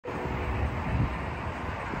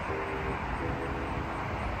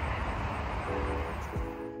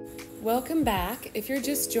Welcome back. If you're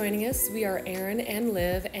just joining us, we are Erin and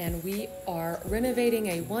Liv, and we are renovating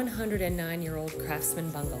a 109-year-old Craftsman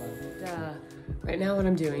bungalow. Right now what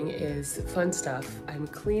I'm doing is fun stuff. I'm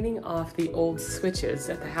cleaning off the old switches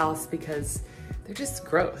at the house because they're just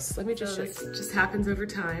gross. Let me just show you. This just happens over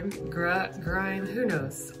time. Grime, who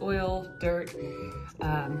knows? Oil, dirt.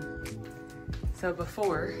 So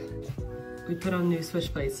before we put on new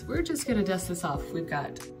switch plates, we're just gonna dust this off. We've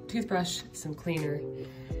got toothbrush, some cleaner,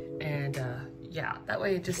 and yeah, that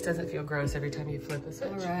way it just doesn't feel gross every time you flip a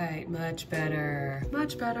switch. All right, much better,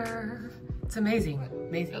 much better. It's amazing,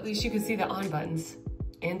 amazing. At least you can see the on buttons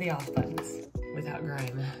and the off buttons without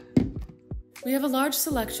grime. We have a large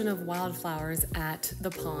selection of wildflowers at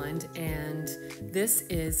the pond, and this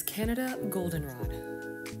is Canada goldenrod.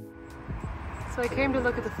 So I came to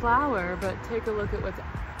look at the flower, but take a look at what's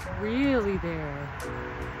really there.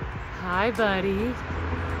 Hi, buddy.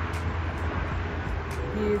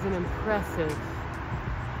 He is an impressive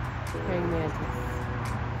praying mantis.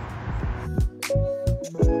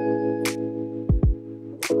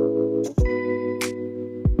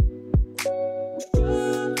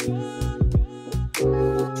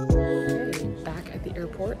 Back at the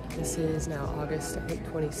airport. This is now August, I think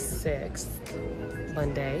 26th,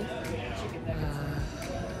 Monday.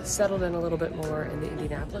 Settled in a little bit more in the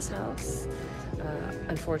Indianapolis house.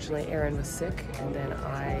 Unfortunately, Erin was sick, and then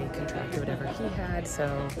I contracted whatever he had,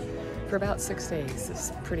 so for about 6 days,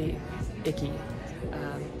 it's pretty icky.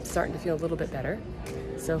 Starting to feel a little bit better.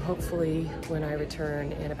 So hopefully when I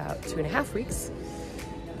return in about 2.5 weeks,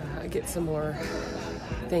 get some more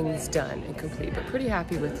things done and complete, but pretty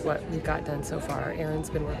happy with what we've got done so far. Erin's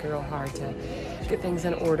been working real hard to get things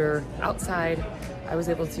in order outside. I was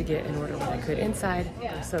able to get in order what I could inside.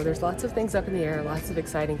 So there's lots of things up in the air, lots of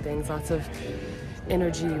exciting things, lots of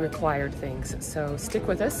energy required things. So stick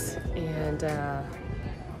with us, and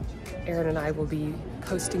Erin and I will be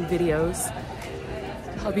posting videos.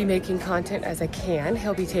 I'll be making content as I can.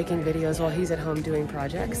 He'll be taking videos while he's at home doing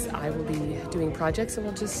projects. I will be doing projects, and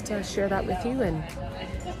we'll just share that with you. And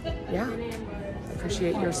yeah,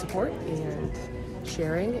 appreciate your support and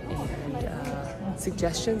sharing and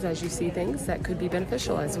suggestions as you see things that could be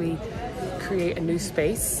beneficial as we create a new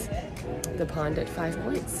space, the pond at 5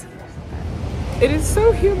 Points. It is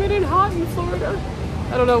so humid and hot in Florida.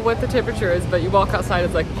 I don't know what the temperature is, but you walk outside,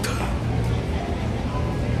 it's like,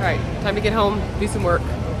 all right, time to get home, do some work.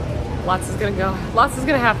 Lots is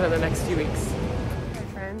gonna happen in the next few weeks. Hi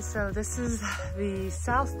friends, so this is the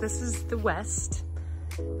south, this is the west.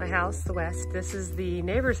 My house, the west. This is the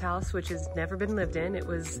neighbor's house, which has never been lived in. It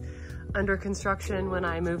was under construction when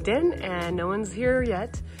I moved in, and no one's here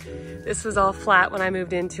yet. This was all flat when I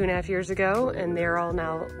moved in 2.5 years ago, and they're all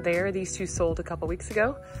now there. These two sold a couple weeks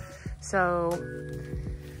ago. So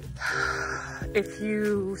if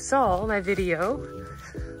you saw my video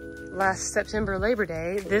last September, Labor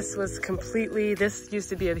Day, this used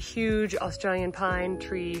to be a huge Australian pine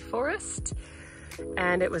tree forest,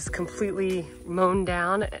 and it was completely mown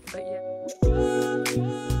down, but yeah.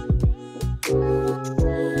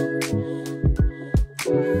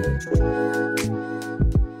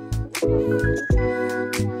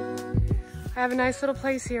 I have a nice little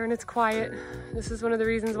place here, and it's quiet. This is one of the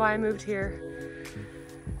reasons why I moved here.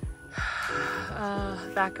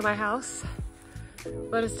 Back of my house,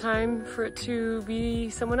 but it's time for it to be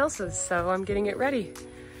someone else's, so I'm getting it ready.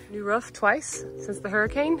 New roof twice since the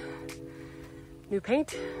hurricane. New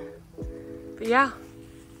paint, but yeah,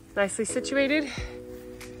 nicely situated.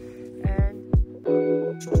 And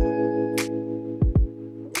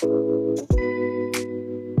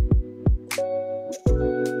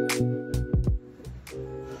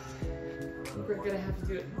we're gonna have to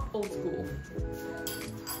do it old school.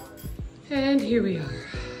 And here we are,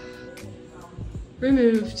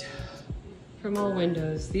 removed from all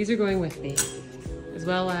windows. These are going with me, as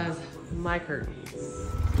well as my curtains.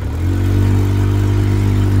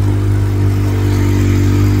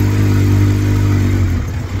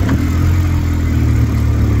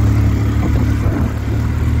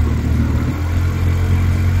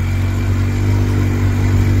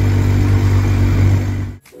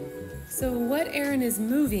 Is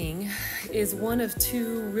moving is one of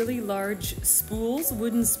 2 really large spools,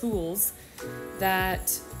 wooden spools,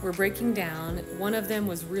 that we're breaking down. One of them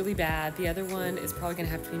was really bad. The other one is probably gonna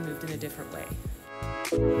have to be moved in a different way.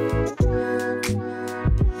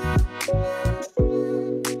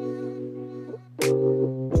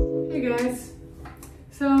 Hey guys,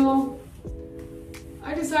 so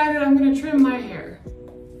I decided I'm gonna trim my hair.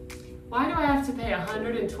 Why do I have to pay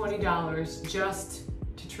 $120 just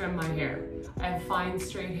to trim my hair? I have fine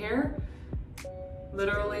straight hair.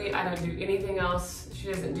 Literally, I don't do anything else. She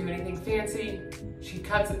doesn't do anything fancy. She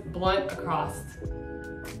cuts it blunt across.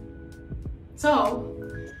 So,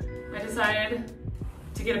 I decided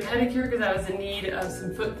to get a pedicure because I was in need of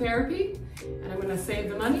some foot therapy, and I'm gonna save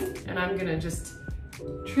the money, and I'm gonna just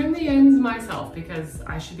trim the ends myself because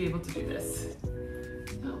I should be able to do this.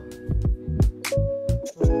 So.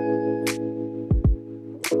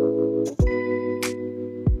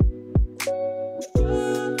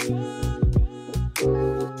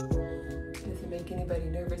 Does it make anybody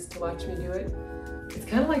nervous to watch me do it? It's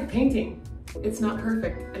kind of like painting. It's not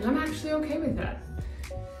perfect, and I'm actually okay with that.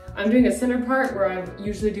 I'm doing a center part where I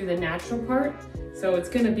usually do the natural part, so it's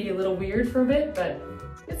gonna be a little weird for a bit, but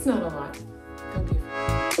it's not a lot. Don't be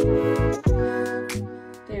afraid.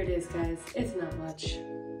 There it is, guys. It's not much.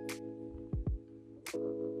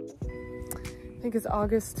 I think it's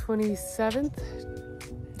August 27th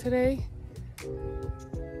today.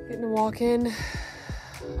 Getting a walk in.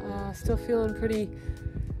 Still feeling pretty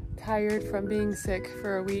tired from being sick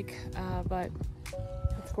for a week, but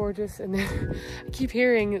it's gorgeous. And then I keep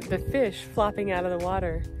hearing the fish flopping out of the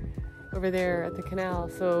water over there at the canal.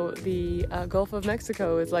 So the Gulf of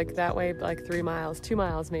Mexico is like that way, like 3 miles, 2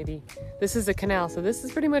 miles maybe. This is a canal, so this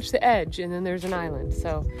is pretty much the edge, and then there's an island.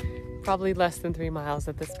 So probably less than 3 miles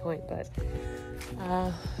at this point, but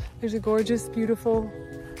there's a gorgeous, beautiful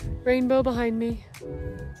rainbow behind me.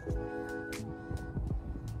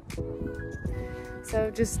 So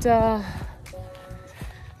just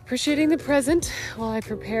appreciating the present while I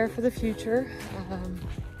prepare for the future.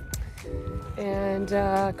 And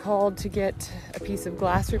called to get a piece of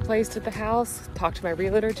glass replaced at the house. Talked to my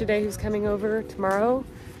realtor today who's coming over tomorrow.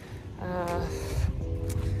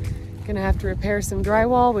 Gonna have to repair some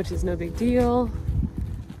drywall, which is no big deal.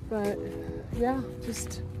 But yeah,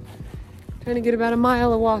 just trying to get about a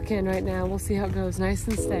mile of walk in right now. We'll see how it goes, nice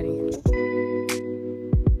and steady.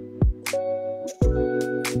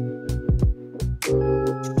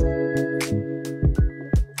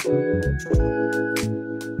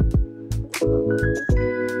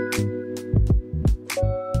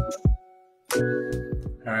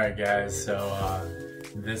 Alright guys, so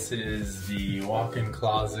this is the walk-in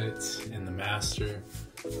closet in the master.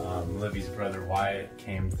 Livy's brother Wyatt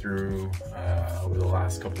came through over the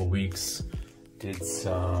last couple of weeks, did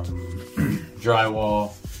some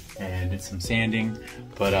drywall and did some sanding,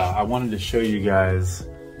 but I wanted to show you guys,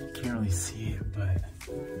 you can't really see it, but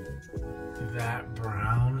that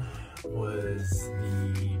brown was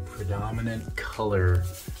the predominant color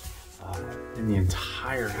in the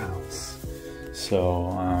entire house. So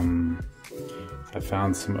I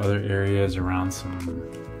found some other areas around some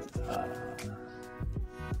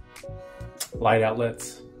light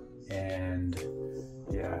outlets, and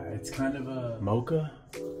yeah, it's kind of a mocha.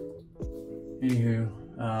 Anywho,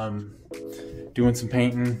 doing some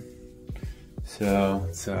painting. So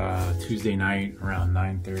it's Tuesday night around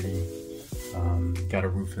 9:30. Got a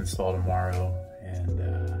roof install tomorrow, and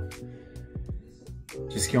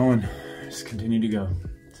just going, just continue to go.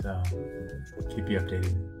 So keep you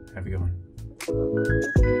updated. Have a good one.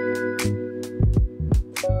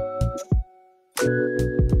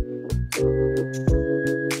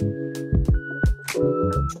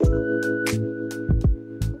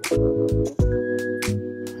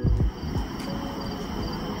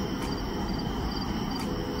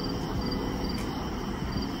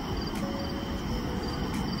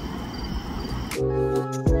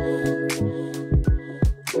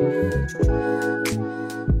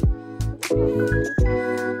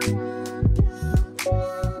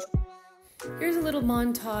 Here's a little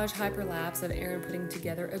montage hyperlapse of Aaron putting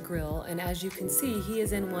together a grill, and as you can see, he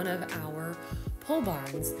is in one of our pole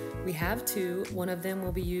barns. We have two. One of them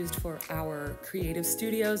will be used for our creative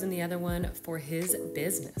studios and the other one for his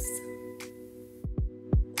business.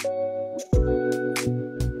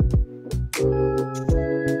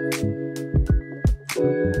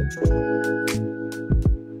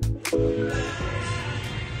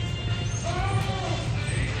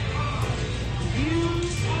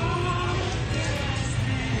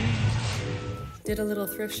 Did a little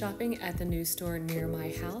thrift shopping at the new store near my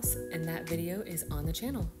house, and that video is on the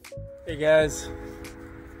channel. Hey guys,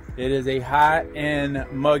 it is a hot and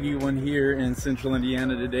muggy one here in central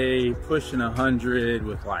Indiana today, pushing 100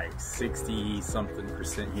 with like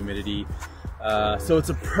 60-something% humidity. So it's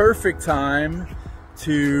a perfect time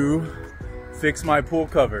to fix my pool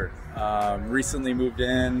cover. Recently moved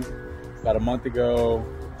in about a month ago,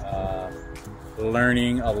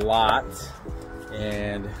 learning a lot.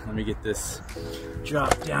 And let me get this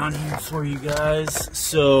drop down here for you guys.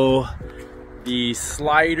 So the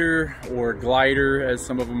slider, or glider as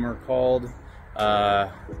some of them are called,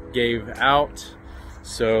 gave out.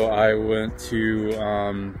 So I went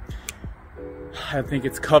to, I think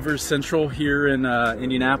it's Covers Central here in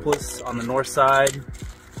Indianapolis on the north side,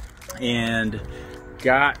 and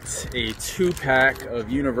got a 2-pack of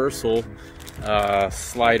universal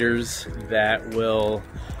sliders that will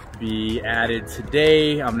be added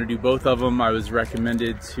today. I'm gonna do both of them. I was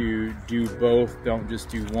recommended to do both, don't just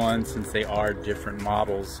do one, since they are different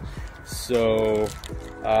models. So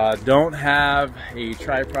don't have a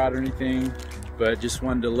tripod or anything, but just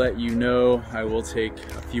wanted to let you know I will take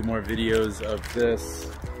a few more videos of this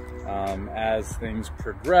as things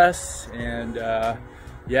progress. And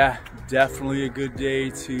yeah, definitely a good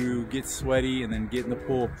day to get sweaty and then get in the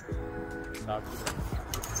pool.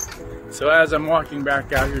 So as I'm walking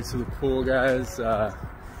back out here to the pool, guys,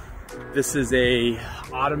 this is a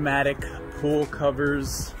automatic pool cover.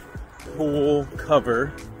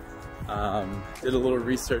 Did a little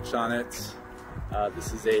research on it.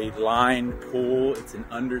 This is a lined pool. It's an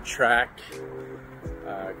Undertrack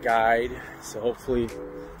guide. So hopefully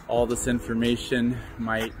all this information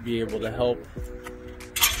might be able to help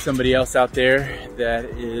somebody else out there that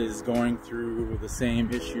is going through the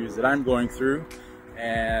same issues that I'm going through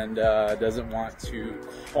and doesn't want to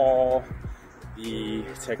call the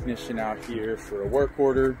technician out here for a work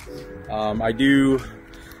order. I do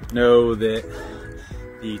know that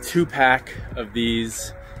the 2-pack of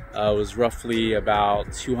these was roughly about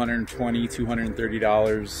 $220,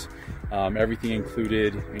 $230, everything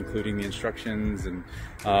included, including the instructions. And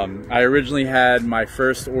I originally had my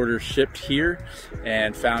first order shipped here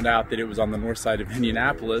and found out that it was on the north side of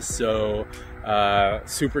Indianapolis. So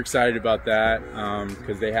super excited about that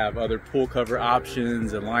because they have other pool cover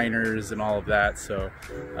options and liners and all of that. So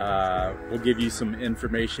we'll give you some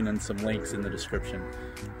information and some links in the description.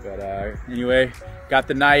 But anyway, got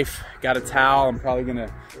the knife, got a towel. I'm probably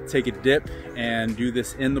gonna take a dip and do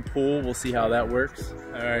this in the pool. We'll see how that works.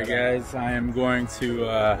 All right, guys, I am going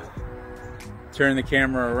to turn the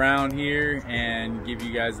camera around here and give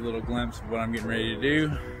you guys a little glimpse of what I'm getting ready to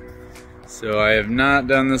do. So I have not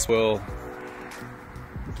done this. We'll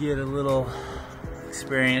get a little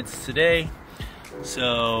experience today.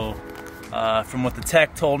 So from what the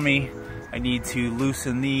tech told me, I need to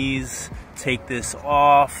loosen these, take this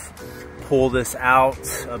off, pull this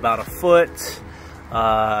out about a foot.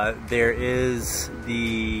 There is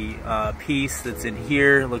the piece that's in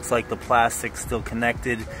here. Looks like the plastic's still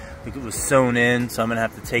connected. It was sewn in, so I'm gonna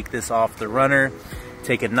have to take this off the runner,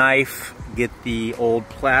 take a knife, get the old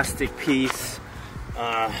plastic piece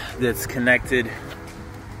that's connected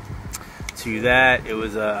to that. It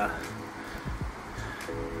was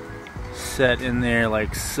set in there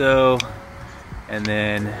like so, and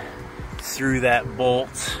then through that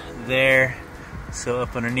bolt there, so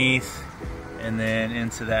up underneath, and then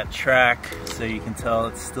into that track, so you can tell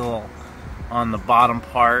it's still on the bottom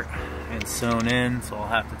part and sewn in. So I'll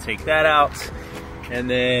have to take that out. And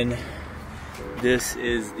then this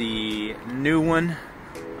is the new one.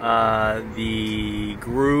 The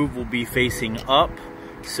groove will be facing up,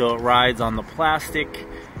 so it rides on the plastic.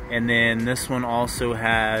 And then this one also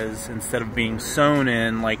has, instead of being sewn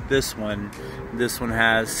in like this one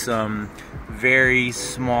has some very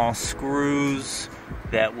small screws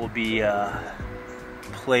that will be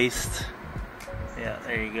placed, yeah,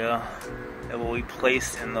 there you go, that will be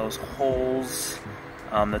placed in those holes.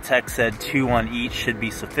 The tech said 2 on each should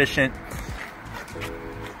be sufficient.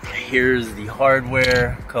 Here's the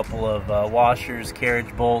hardware, a couple of washers,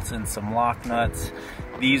 carriage bolts, and some lock nuts.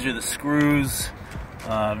 These are the screws,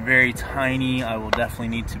 very tiny. I will definitely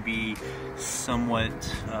need to be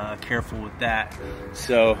somewhat careful with that.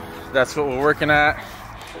 So that's what we're working at.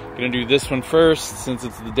 Gonna do this one first since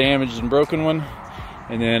it's the damaged and broken one,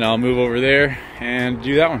 and then I'll move over there and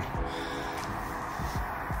do that one.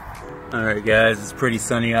 All right, guys, it's pretty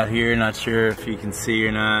sunny out here. Not sure if you can see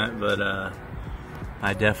or not, but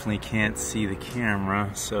I definitely can't see the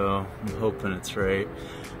camera, so I'm hoping it's right.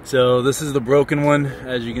 So this is the broken one.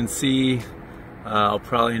 As you can see, I'll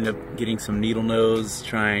probably end up getting some needle nose,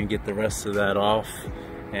 try and get the rest of that off,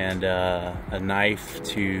 and a knife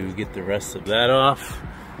to get the rest of that off.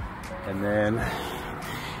 And then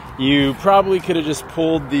you probably could have just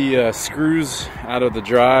pulled the screws out of the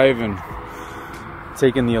drive and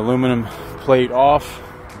taken the aluminum plate off,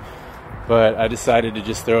 but I decided to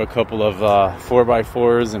just throw a couple of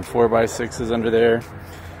 4x4s and 4x6s under there.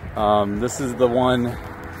 This is the one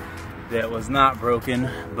that was not broken,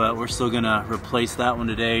 but we're still gonna replace that one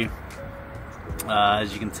today.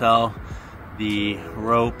 As you can tell, the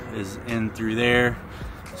rope is in through there,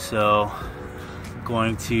 so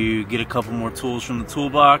going to get a couple more tools from the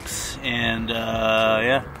toolbox and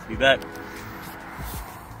yeah, be back.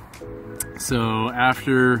 So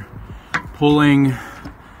after pulling,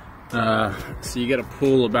 so you got to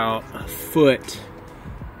pull about a foot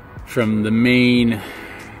from the main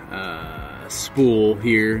spool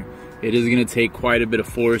here. It is going to take quite a bit of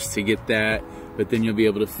force to get that, but then you'll be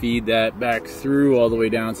able to feed that back through all the way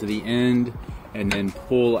down to the end, and then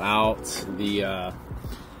pull out the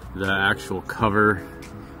actual cover.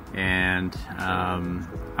 And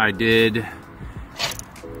I did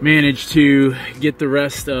manage to get the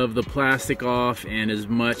rest of the plastic off and as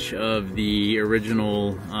much of the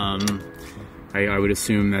original, I would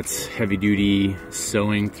assume that's heavy duty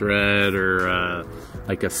sewing thread or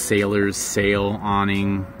like a sailor's sail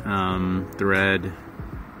awning thread.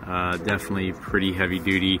 Definitely pretty heavy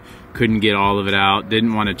duty. Couldn't get all of it out.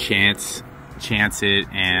 Didn't want to chance it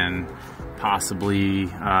and possibly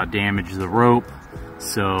damage the rope.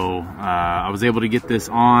 So I was able to get this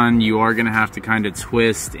on. You are gonna have to kind of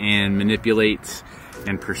twist and manipulate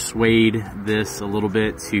and persuade this a little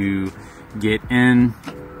bit to get in,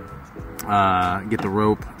 get the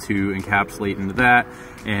rope to encapsulate into that.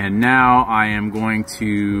 And now I am going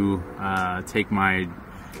to take my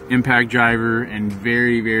impact driver and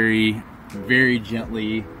very, very, very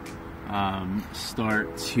gently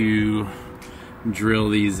start to drill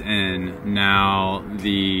these in. Now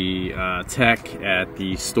the tech at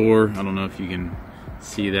the store, I don't know if you can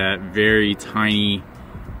see that, very tiny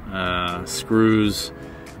screws,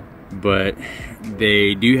 but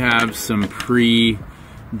they do have some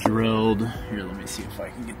pre-drilled, here let me see if I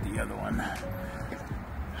can get the other one,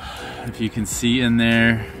 if you can see in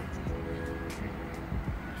there,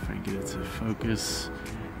 if I get it to focus,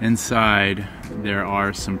 inside there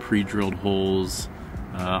are some pre-drilled holes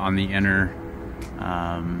on the inner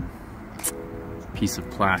piece of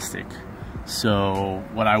plastic. So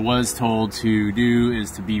what I was told to do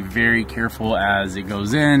is to be very careful as it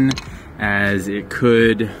goes in, as it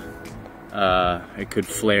could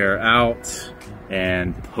flare out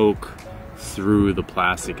and poke through the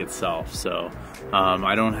plastic itself. So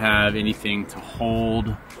I don't have anything to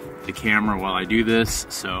hold the camera while I do this,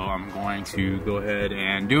 so I'm going to go ahead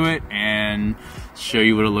and do it and show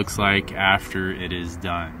you what it looks like after it is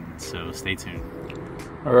done. So stay tuned.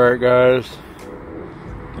 All right, guys,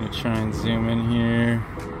 gonna try and zoom in here.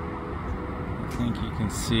 I think you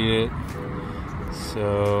can see it.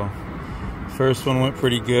 So first one went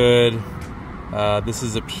pretty good. This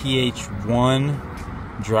is a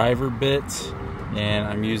PH1 driver bit, and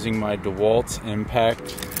I'm using my DeWalt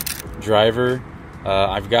impact driver.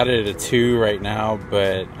 I've got it at a 2 right now,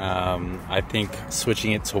 but I think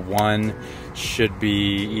switching it to 1 should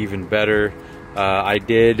be even better. I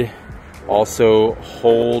did also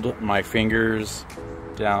hold my fingers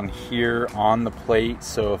down here on the plate,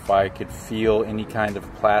 so if I could feel any kind of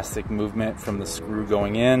plastic movement from the screw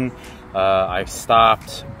going in, I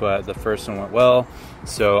stopped, but the first one went well.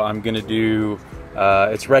 So I'm gonna do,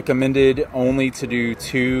 it's recommended only to do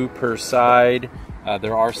 2 per side.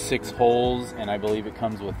 There are 6 holes, and I believe it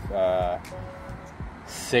comes with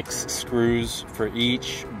 6 screws for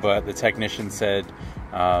each, but the technician said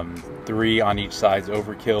 3 on each side's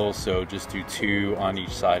overkill, so just do 2 on each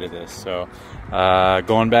side of this. So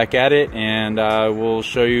going back at it, and we'll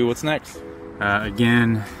show you what's next.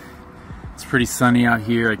 Again, it's pretty sunny out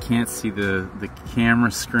here. I can't see the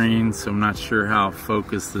camera screen, so I'm not sure how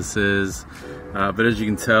focused this is, but as you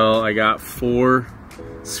can tell, I got 4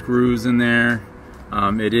 screws in there.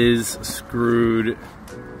 It is screwed,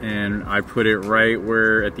 and I put it right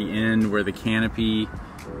where at the end where the canopy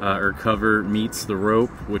or cover meets the rope,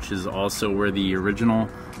 which is also where the original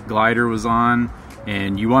glider was on.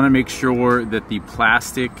 And you want to make sure that the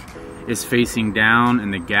plastic is facing down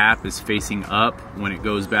and the gap is facing up when it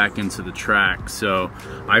goes back into the track. So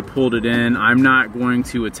I pulled it in. I'm not going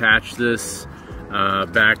to attach this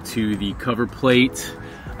back to the cover plate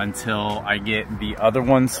until I get the other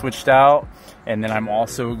one switched out. And then I'm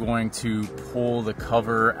also going to pull the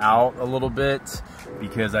cover out a little bit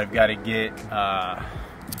because I've got to get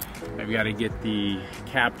the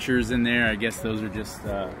captures in there. I guess those are just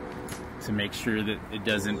to make sure that it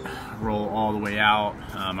doesn't roll all the way out.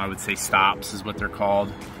 I would say stops is what they're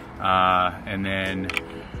called. And then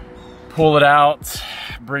pull it out,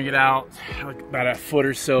 bring it out about a foot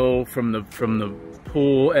or so from the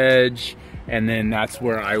pull edge, and then that's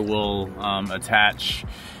where I will attach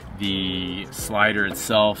the slider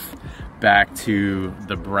itself back to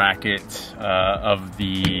the bracket of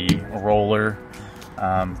the roller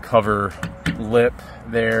cover lip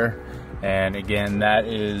there. And again, that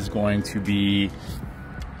is going to be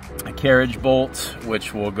a carriage bolt,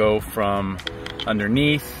 which will go from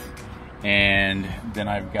underneath and then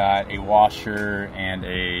I've got a washer and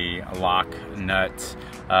a lock nut.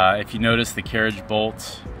 If you notice the carriage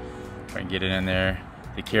bolt, if I can get it in there,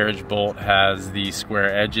 the carriage bolt has the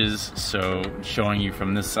square edges, so showing you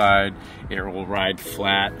from this side, it will ride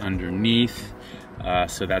flat underneath.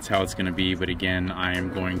 So that's how it's going to be, but again, I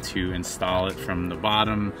am going to install it from the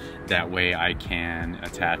bottom. That way I can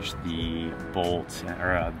attach the bolt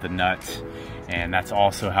or the nut, and that's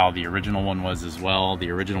also how the original one was as well.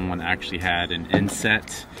 The original one actually had an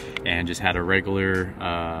inset and just had a regular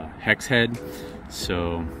hex head.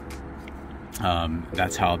 So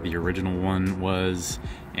that's how the original one was,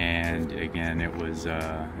 and again, it was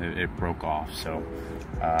it broke off. So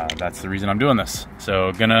that's the reason I'm doing this.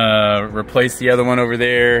 So gonna replace the other one over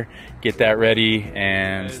there, get that ready,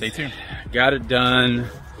 and stay tuned. Got it done.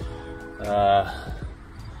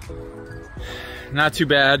 Not too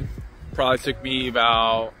bad. Probably took me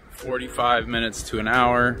about 45 minutes to an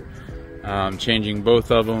hour. Changing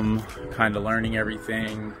both of them, kind of learning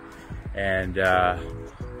everything, and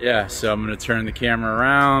yeah, so I'm gonna turn the camera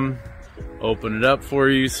around, open it up for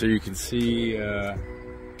you so you can see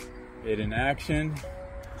it in action.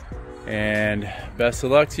 And best of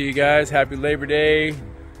luck to you guys. Happy Labor Day.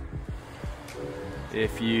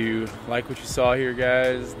 If you like what you saw here,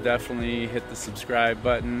 guys, definitely hit the subscribe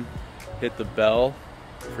button, hit the bell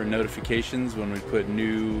for notifications when we put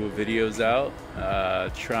new videos out.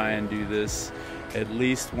 Try and do this at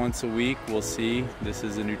least once a week. We'll see. This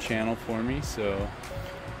is a new channel for me, so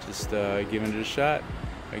just giving it a shot.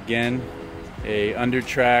 Again, a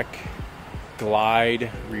Undertrack glide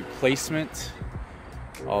replacement,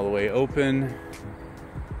 all the way open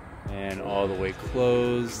and all the way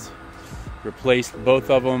closed. Replaced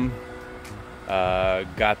both of them.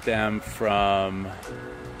 Got them from,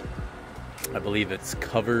 I believe it's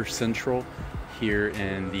Cover Central here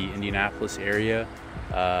in the Indianapolis area.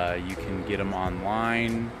 You can get them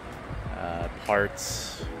online.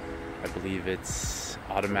 Parts, I believe it's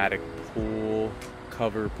Automatic Pool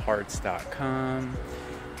coverparts.com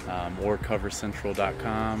or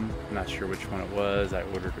covercentral.com. I'm not sure which one it was. I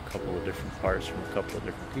ordered a couple of different parts from a couple of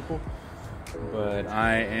different people. But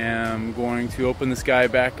I am going to open this guy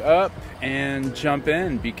back up and jump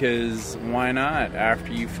in, because why not?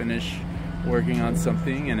 After you finish working on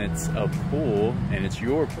something and it's a pool and it's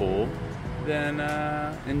your pool, then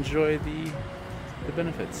enjoy the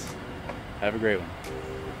benefits. Have a great one.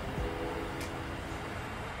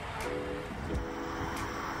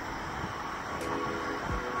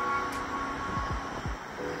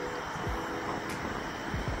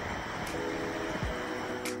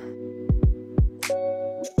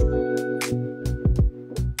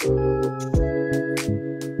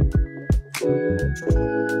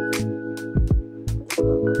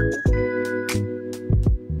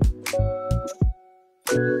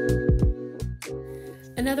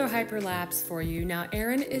 Another hyperlapse for you. Now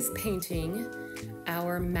Aaron is painting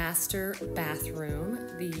our master bathroom,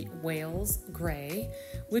 the Wales Gray,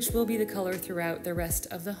 which will be the color throughout the rest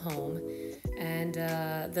of the home. And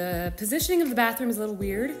the positioning of the bathroom is a little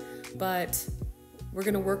weird, but we're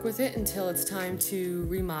gonna work with it until it's time to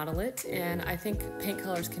remodel it. And I think paint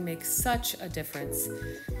colors can make such a difference.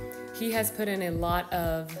 He has put in a lot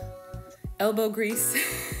of elbow grease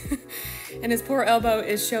and his poor elbow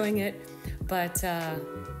is showing it. But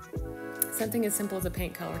something as simple as a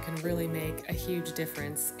paint color can really make a huge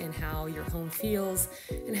difference in how your home feels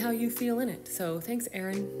and how you feel in it. So thanks,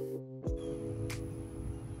 Aaron.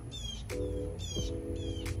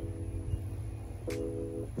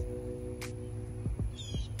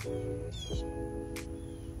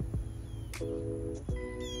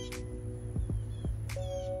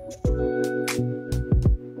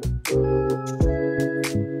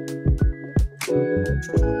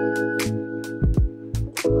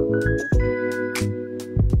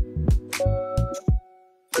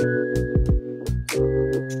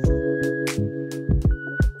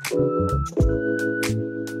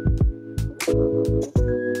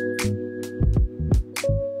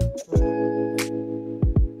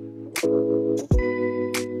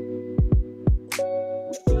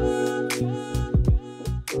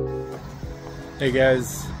 Hey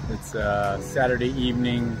guys, it's Saturday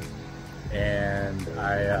evening, and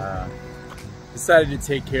I decided to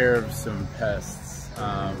take care of some pests.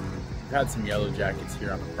 We've had some yellow jackets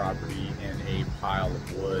here on the property in a pile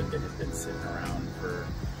of wood that had been sitting around for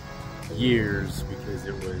years because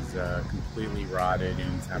it was completely rotted.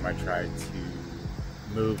 Anytime I tried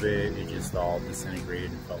to move it, it just all disintegrated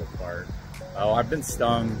and fell apart. Oh, I've been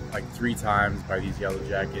stung like 3 times by these yellow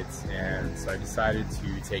jackets, and so I decided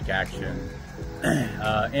to take action.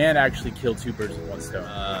 and actually kill 2 birds with 1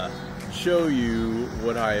 stone. Show you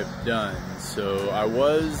what I have done. So I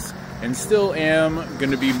was and still am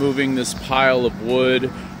going to be moving this pile of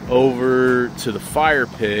wood over to the fire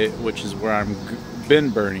pit, which is where I'm been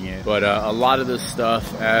burning it. But a lot of this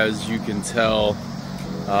stuff, as you can tell,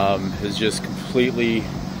 has just completely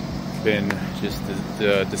been just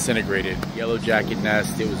disintegrated. Yellow jacket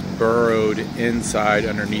nest, it was burrowed inside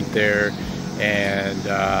underneath there, and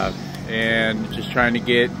just trying to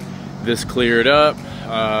get this cleared up.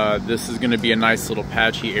 This is going to be a nice little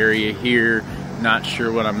patchy area here. Not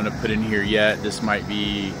sure what I'm going to put in here yet. This might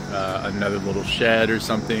be another little shed or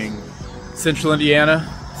something. Central Indiana,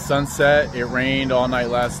 sunset. It rained all night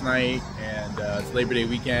last night, and it's Labor Day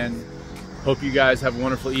weekend. Hope you guys have a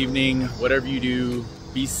wonderful evening. Whatever you do,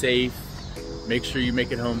 be safe. Make sure you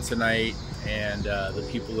make it home tonight, and the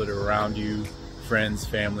people that are around you, friends,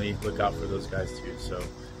 family, look out for those guys too. So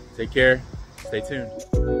take care, stay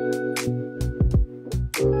tuned.